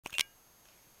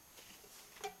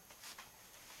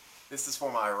This is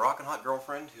for my rockin' hot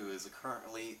girlfriend who is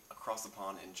currently across the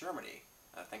pond in Germany.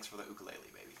 Thanks for the ukulele,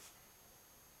 baby.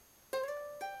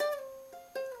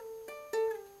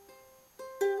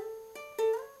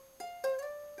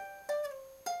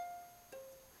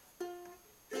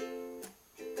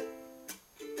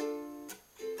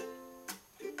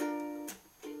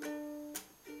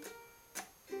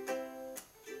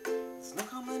 There's no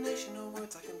combination of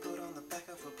words I can put on the back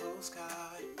of a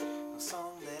postcard. No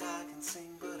song that I can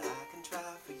sing, but I can try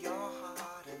for your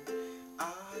heart. And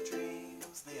our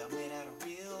dreams, they are made out of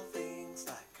real things,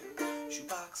 like a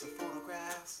shoebox of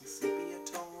photographs and sepia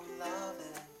tone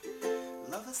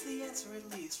loving. Love is the answer, at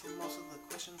least, for most of the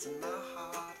questions in my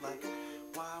heart, like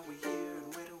why are we here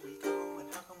and where do we go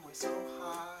and how come we're so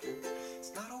hard. And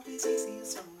it's not always easy, and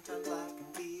sometimes life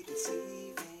can be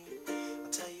deceiving.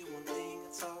 I'll tell you one thing,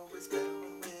 it's always better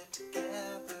when we're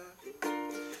together.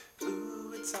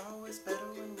 Ooh, it's always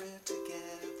better when we're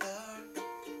together.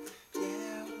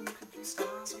 Yeah, we look at the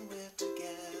stars when we're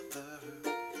together.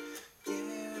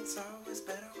 Yeah, it's always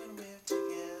better when we're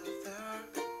together.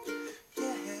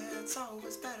 Yeah, it's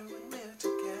always better when we're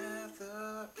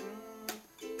together.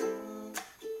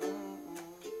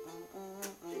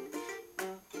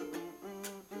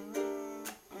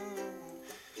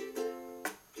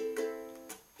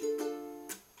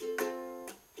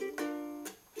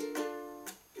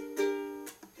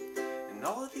 And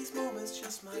all of these moments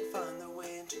just might find their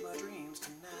way into my dreams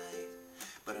tonight.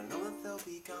 But I know that they'll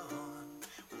be gone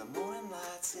when the morning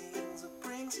light sings or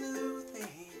brings new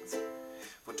things.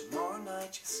 For tomorrow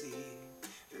night, you see,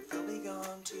 that they'll be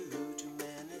gone too. Too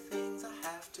many things I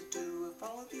have to do. If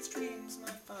all of these dreams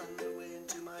might find their way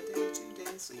into my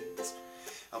day-to-day scenes,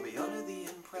 I'll be under the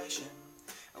impression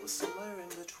I was somewhere in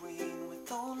between,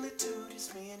 with only two,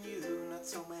 just me and you. Not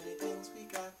so many things we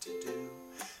got to do,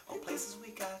 or places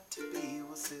we got to be.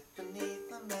 We'll sit beneath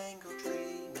the mango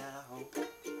tree now.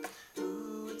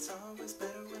 Ooh, it's always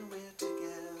better when we're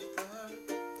together.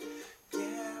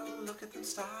 Yeah, we'll look at them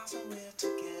stars when we're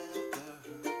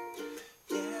together.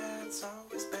 Yeah, it's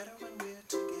always better when we're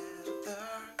together.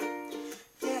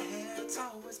 Yeah, it's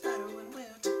always better when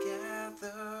we're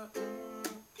together.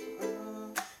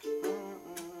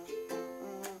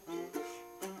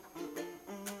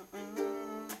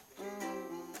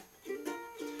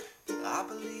 I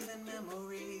believe in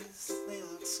memories, they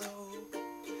look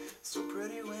so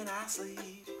pretty when I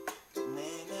sleep. And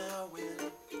then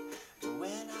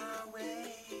when I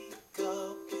wake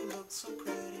up, you look so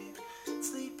pretty,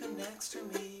 sleeping next to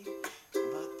me.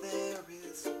 But there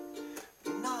is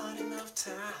not enough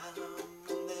time,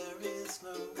 and there is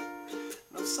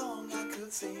no song I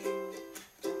could sing,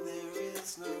 and there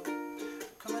is no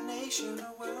combination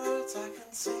of words I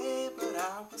can say, but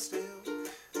I will still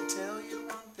tell you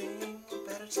one thing, we're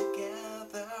better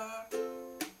together.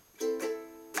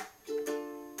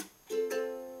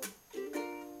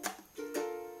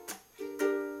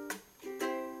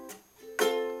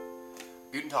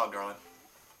 Guten Tag, darling.